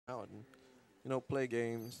out and, play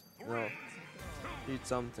games, eat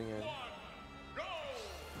something and...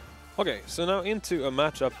 Okay, so now into a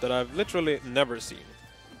matchup that I've literally never seen.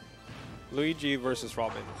 Luigi versus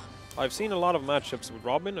Robin. I've seen a lot of matchups with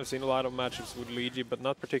Robin, I've seen a lot of matchups with Luigi, but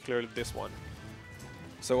not particularly this one.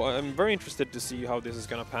 So I'm very interested to see how this is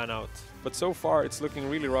gonna pan out. But so far it's looking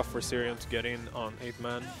really rough for Zyrian to get in on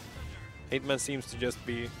 8-man. 8-man seems to just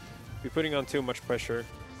be putting on too much pressure.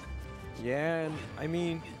 Yeah, and I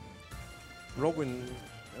mean, Robin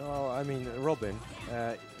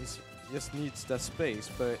just needs that space,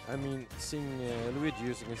 but I mean, seeing Luigi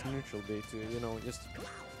using his neutral B to, just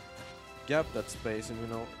gap that space and,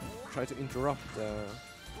 try to interrupt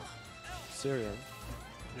Zyrian.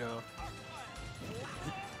 Yeah.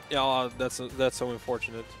 Yeah, that's so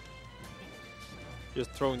unfortunate.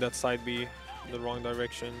 Just throwing that side B in the wrong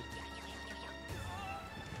direction.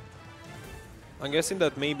 I'm guessing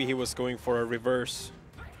that maybe he was going for a reverse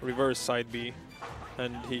side B,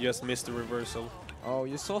 and he just missed the reversal. Oh,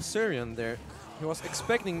 you saw Zyrian there. He was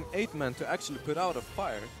expecting 8-man to actually put out a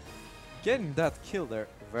fire. Getting that kill there,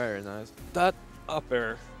 very nice. That up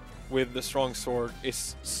air with the strong sword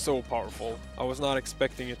is so powerful. I was not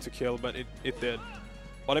expecting it to kill, but it did.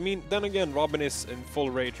 But I mean, then again, Robin is in full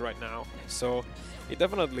rage right now, so it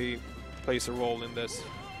definitely plays a role in this.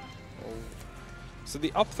 Oh. So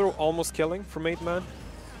the up throw almost killing from 8-man.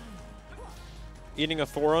 Eating a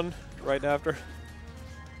Thoron right after.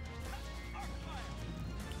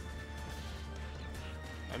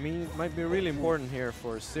 I mean, it might be really important here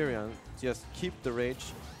for Zyrian to just keep the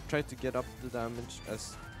rage, try to get up the damage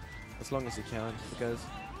as long as he can, because...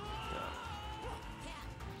 Yeah.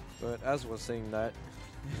 But as was saying that,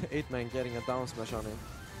 8-man getting a down smash on him.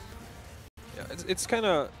 Yeah, it's kind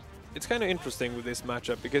of interesting with this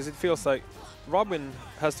matchup because it feels like Robin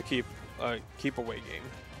has to keep a keep-away game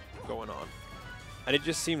going on, and it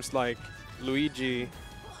just seems like Luigi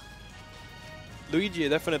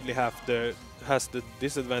definitely has the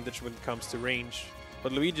disadvantage when it comes to range,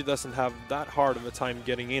 but Luigi doesn't have that hard of a time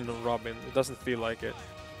getting in on Robin. It doesn't feel like it,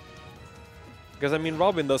 because I mean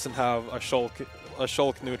Robin doesn't have a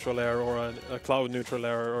shulk neutral air or a cloud neutral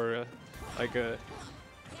air or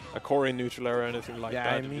a core neutral air or anything like that.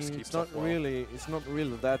 Yeah, I mean it's not really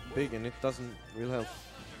that big, and it doesn't really help.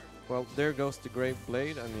 Well, there goes the Great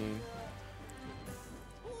Blade. I mean,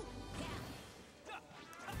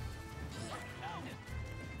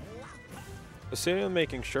 Zyrian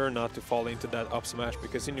making sure not to fall into that up smash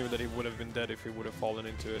because he knew that he would have been dead if he would have fallen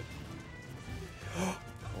into it. Oh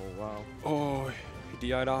wow. Oh, he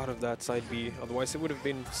died out of that side B, otherwise it would have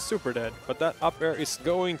been super dead. But that up air is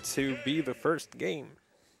going to be the first game.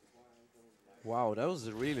 Wow, that was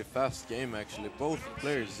a really fast game actually. Both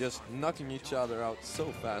players just knocking each other out so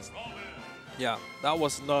fast. Yeah, that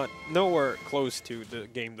was nowhere close to the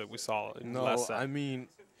game that we saw in the last set. I mean,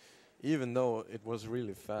 even though it was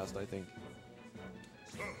really fast, I think.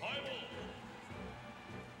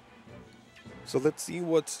 So let's see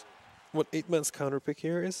what 8-man's counter pick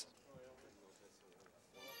here is.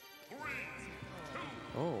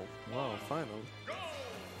 Oh, wow, final.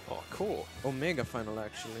 Oh, cool. Omega final,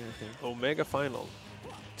 actually, I think. Omega final.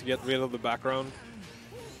 To get rid of the background.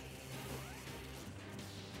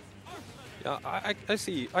 Yeah, I can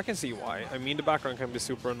see why. I mean, the background can be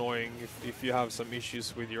super annoying if you have some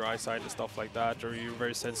issues with your eyesight and stuff like that, or you're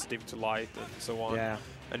very sensitive to light and so on. Yeah.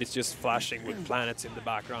 And it's just flashing with planets in the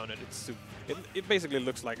background, and it basically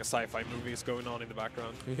looks like a sci-fi movie is going on in the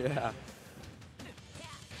background. Yeah.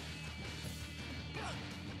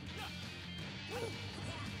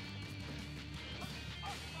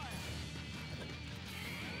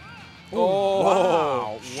 Oh,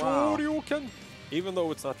 wow! Shoryuken! Even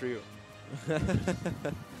though it's not Ryu.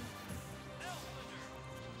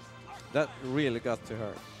 That really got to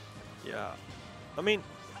her. Yeah, I mean,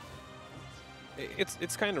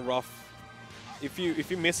 it's kind of rough. If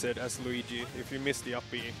you miss it as Luigi, if you miss the up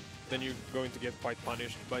B, then you're going to get quite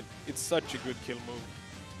punished. But it's such a good kill move.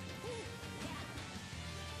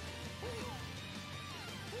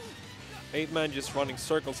 8-man just running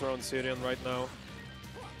circles around Zyrian right now.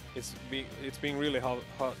 It's being really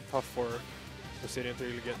tough for Zyrian to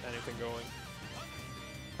really get anything going.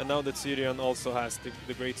 And now that Zyrian also has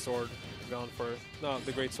the Great Sword gone for... No,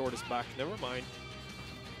 the Great Sword is back. Never mind.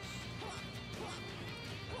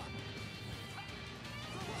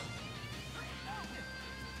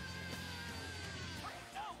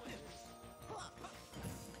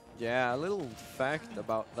 Yeah, a little fact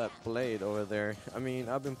about that blade over there. I mean,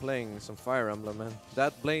 I've been playing some Fire Emblem, and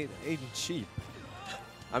that blade ain't cheap.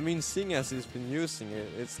 I mean, seeing as he's been using it,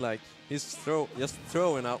 it's like he's just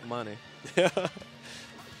throwing out money.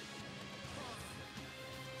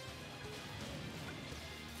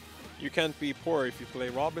 You can't be poor if you play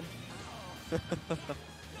Robin.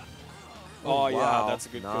 Oh, yeah, wow. that's a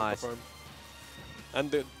good kill Nice. confirm. And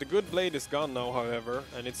the good blade is gone now, however,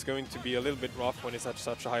 and it's going to be a little bit rough when it's at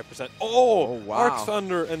such a high percent. Oh, wow. Arc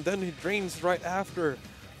Thunder, and then he drains right after.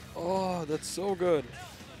 Oh, that's so good.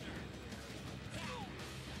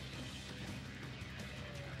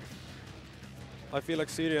 I feel like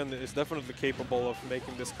Zyrian is definitely capable of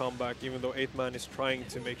making this comeback, even though 8-man is trying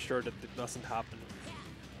to make sure that it doesn't happen.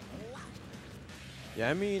 Yeah,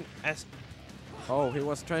 I mean, as he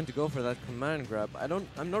was trying to go for that command grab.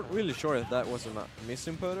 I'm not really sure if that was a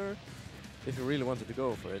misinputter, if he really wanted to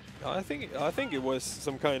go for it. I think it was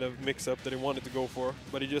some kind of mix-up that he wanted to go for,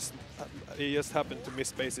 but he just happened to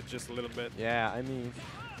miss-space it just a little bit. Yeah, I mean,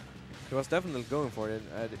 he was definitely going for it,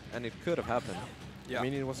 and it could have happened. Yeah. I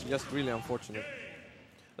mean, it was just really unfortunate.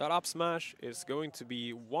 That up smash is going to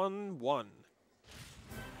be 1-1.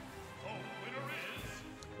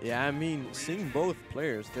 Yeah, I mean, seeing both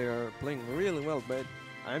players, they are playing really well, but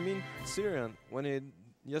I mean, Zyrian, when he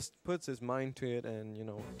just puts his mind to it and, you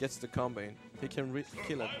know, gets the combo in, he can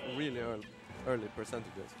kill at really early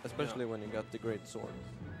percentages, especially when he got the great sword.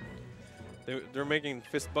 They're making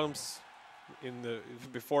fist bumps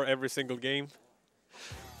before every single game.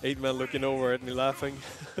 8-man looking over at me laughing.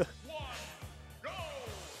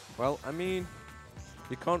 Well, I mean,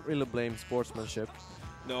 you can't really blame sportsmanship.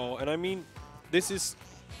 No, and I mean, this is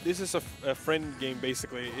a friend game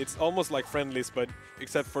basically. It's almost like friendlies, but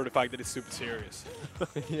except for the fact that it's super serious.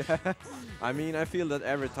 Yeah, I mean, I feel that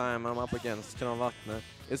every time I'm up against Knowhow,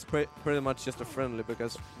 it's pretty much just a friendly,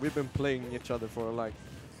 because we've been playing each other for like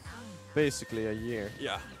basically a year.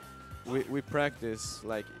 Yeah. We practice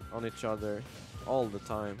like on each other all the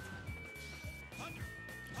time.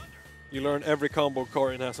 You learn every combo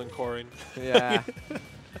Corrin has on Corrin. Yeah.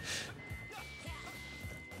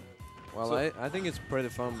 Well, So I think it's pretty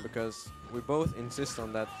fun because we both insist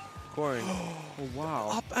on that Corrin. Oh, wow.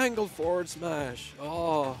 Up angle forward smash.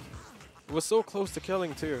 Oh, it was so close to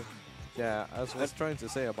killing too. Yeah, as I was trying to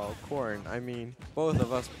say about Corrin, I mean, both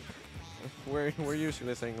of us, we're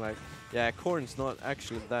usually saying like, yeah, Corrin's not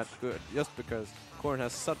actually that good, just because Corrin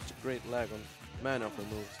has such great lag on man-offer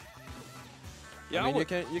moves. Yeah, I mean,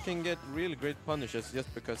 you can get really great punishes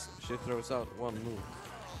just because she throws out one move.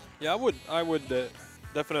 Yeah, I would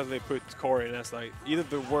definitely put Corrin as like either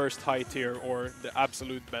the worst high tier or the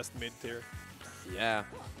absolute best mid tier. Yeah,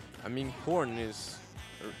 I mean, Corrin is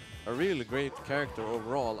a really great character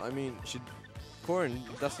overall. I mean, Corrin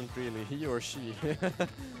doesn't really, he or she,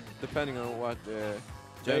 depending on what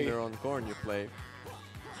gender on Corrin you play.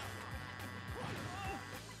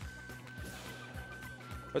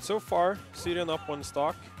 But so far, Zyrian up one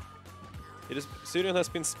stock. Zyrian has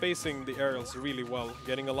been spacing the aerials really well,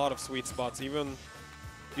 getting a lot of sweet spots. Even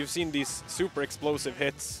you've seen these super explosive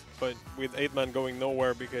hits, but with 8-man going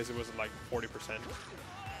nowhere because it was like 40%.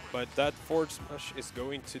 But that forward smash is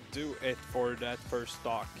going to do it for that first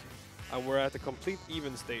stock. And we're at a complete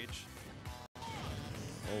even stage.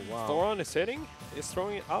 Oh, wow. Thoron is hitting, is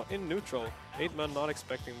throwing it out in neutral. 8-man not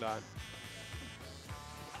expecting that.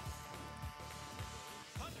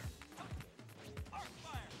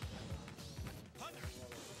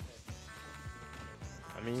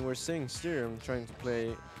 I mean, we're seeing Zyrian trying to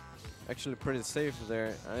play actually pretty safe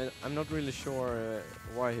there. I'm not really sure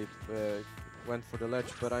why he went for the ledge,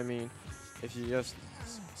 but I mean, if you just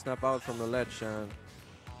snap out from the ledge and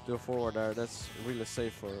do a forward there, that's really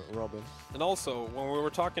safe for Robin. And also, when we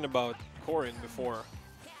were talking about Corrin before,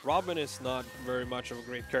 Robin is not very much of a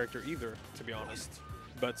great character either, to be honest.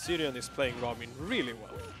 But Zyrian is playing Robin really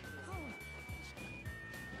well.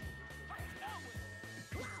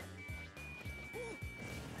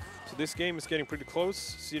 So this game is getting pretty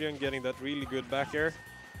close. Zyrian getting that really good back air.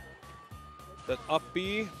 That up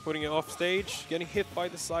B, putting it off stage, getting hit by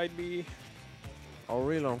the side B. Oh,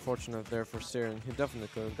 really unfortunate there for Zyrian. He definitely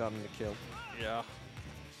could have gotten the kill. Yeah.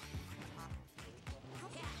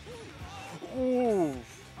 Ooh,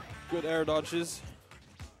 good air dodges.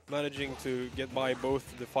 Managing to get by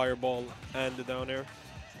both the fireball and the down air.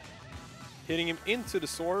 Hitting him into the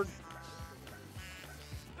sword.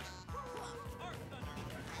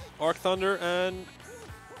 Arc Thunder, and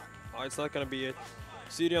it's not gonna be it.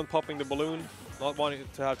 Zyrian popping the balloon, not wanting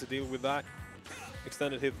to have to deal with that.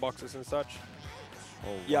 Extended hitboxes and such.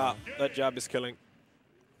 Oh, wow. Yeah, that jab is killing.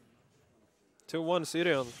 2-1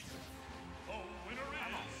 Zyrian.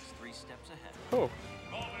 3 steps ahead. Oh.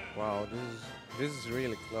 Wow, this is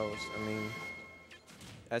really close. I mean,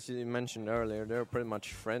 as you mentioned earlier, they're pretty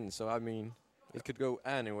much friends, so I mean, it could go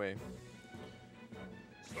anyway.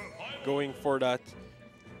 Going for that.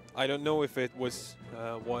 I don't know if it was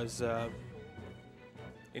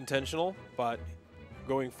intentional, but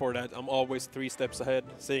going for that, I'm always 3 steps ahead,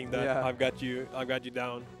 saying that Yeah. I've got you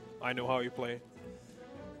down. I know how you play.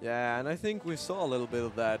 Yeah, and I think we saw a little bit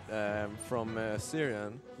of that from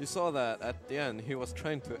Zyrian. You saw that at the end, he was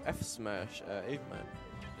trying to F-smash 8-man.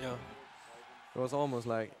 Yeah. It was almost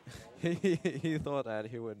like he thought that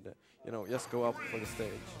he would, you know, just go up for the stage.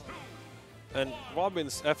 And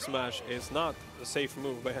Robin's F smash is not a safe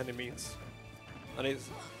move by any means. And it's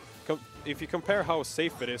if you compare how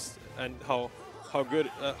safe it is and how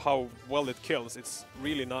well it kills, it's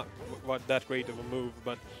really not that great of a move.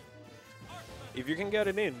 But if you can get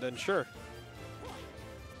it in, then sure.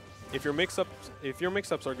 If your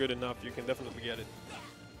mix-ups are good enough, you can definitely get it.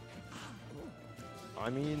 I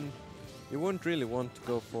mean, you wouldn't really want to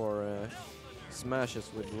go for smashes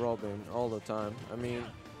with Robin all the time. I mean,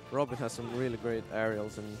 Robin has some really great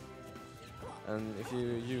aerials, and if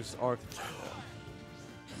you use arc,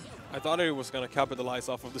 I thought he was gonna capitalize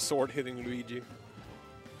off of the sword hitting Luigi.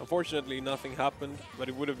 Unfortunately, nothing happened, but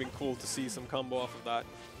it would have been cool to see some combo off of that.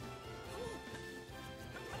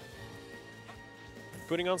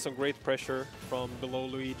 Putting on some great pressure from below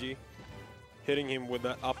Luigi, hitting him with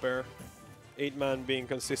that up air. 8-man being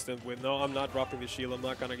consistent with, no, I'm not dropping the shield, I'm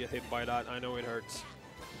not gonna get hit by that, I know it hurts.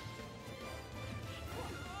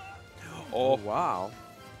 oh wow.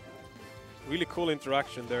 Really cool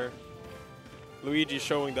interaction there. Luigi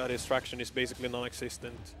showing that his traction is basically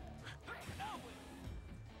non-existent.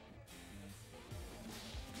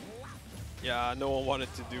 Yeah, no one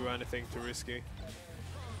wanted to do anything too risky.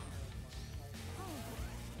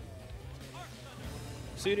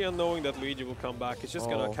 Zyrian knowing that Luigi will come back, is just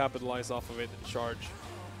gonna capitalize off of it and charge.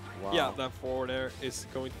 Wow. Yeah, that forward air is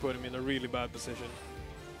going to put him in a really bad position.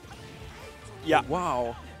 Yeah.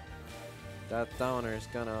 Wow. That downer is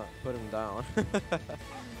gonna put him down.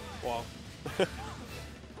 Wow.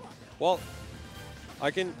 Well,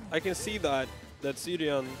 I can see that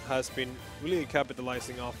Zyrian has been really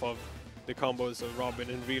capitalizing off of the combos of Robin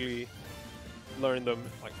and really learned them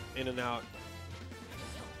like in and out.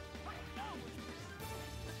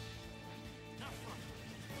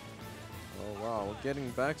 Oh wow, we're getting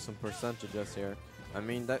back some percentages here. I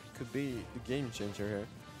mean, that could be the game changer here.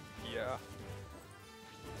 Yeah.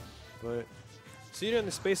 But Zyrian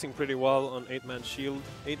is spacing pretty well on 8-man shield.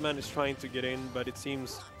 8-man is trying to get in, but it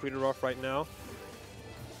seems pretty rough right now.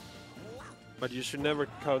 But you should never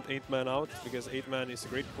count 8-man out, because 8-man is a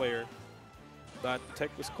great player. That tech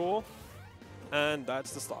was cool, and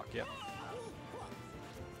that's the stock, yeah.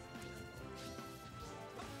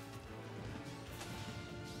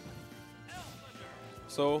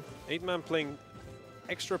 So, 8-man playing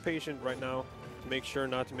extra patient right now to make sure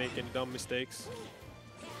not to make any dumb mistakes.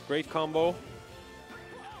 Great combo.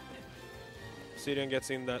 Zyrian gets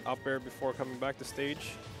in that up air before coming back to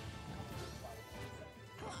stage.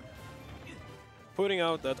 Putting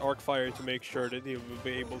out that arc fire to make sure that he will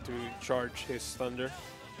be able to charge his thunder.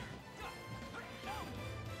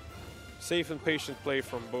 Safe and patient play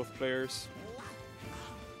from both players.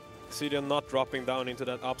 Zyrian not dropping down into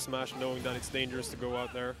that up smash, knowing that it's dangerous to go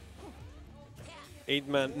out there.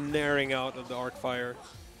 8-man naring out of the arc fire.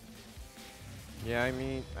 yeah, I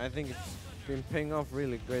mean, I think it's been paying off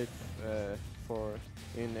really great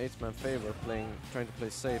in 8-man favor, trying to play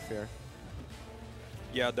safe here.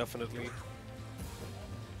 Yeah, definitely.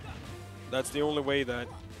 That's the only way that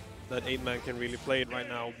 8-man can really play it right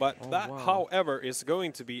now. But that, wow. however, is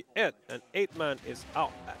going to be it. And 8-man is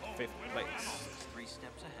out at 5th place. 3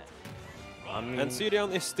 steps ahead. I mean, And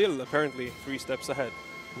Zyrian is still apparently 3 steps ahead.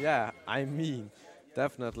 yeah, I mean,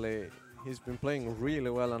 definitely, he's been playing really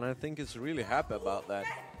well, and I think he's really happy about that.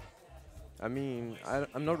 I mean,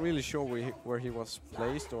 I'm not really sure where he was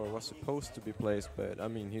placed or was supposed to be placed, but I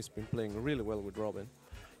mean, he's been playing really well with Robin.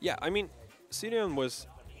 Yeah, I mean, Zyrian was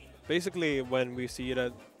basically, when we see it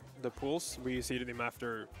at the pools, we seeded him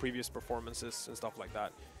after previous performances and stuff like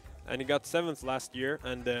that. And he got 7th last year,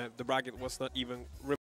 and the bracket was not even